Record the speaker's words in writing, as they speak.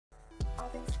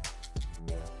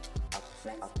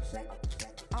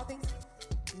All things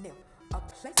new. A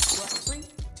place where I'm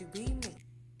free to be me.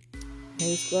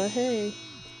 Hey squad, hey.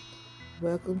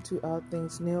 Welcome to All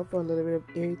Things Nele for a little bit of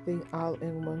everything all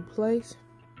in one place.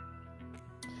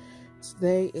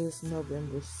 Today is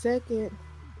November 2nd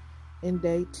and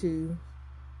day 2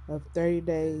 of 30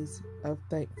 days of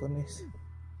thankfulness.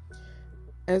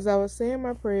 As I was saying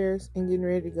my prayers and getting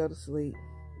ready to go to sleep,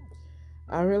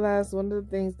 I realized one of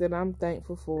the things that I'm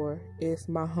thankful for is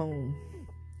my home.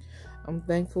 I'm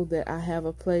thankful that I have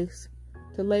a place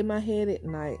to lay my head at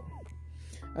night,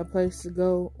 a place to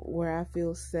go where I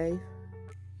feel safe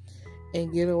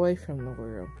and get away from the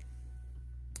world.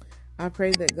 I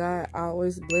pray that God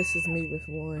always blesses me with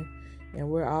one, and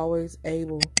we're always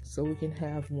able so we can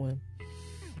have one.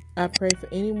 I pray for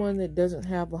anyone that doesn't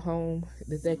have a home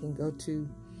that they can go to,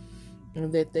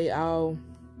 and that they all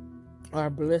are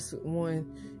blessed with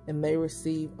one and they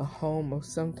receive a home of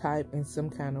some type in some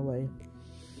kind of way.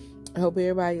 I hope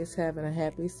everybody is having a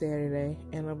happy Saturday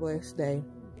and a blessed day.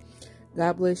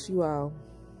 God bless you all.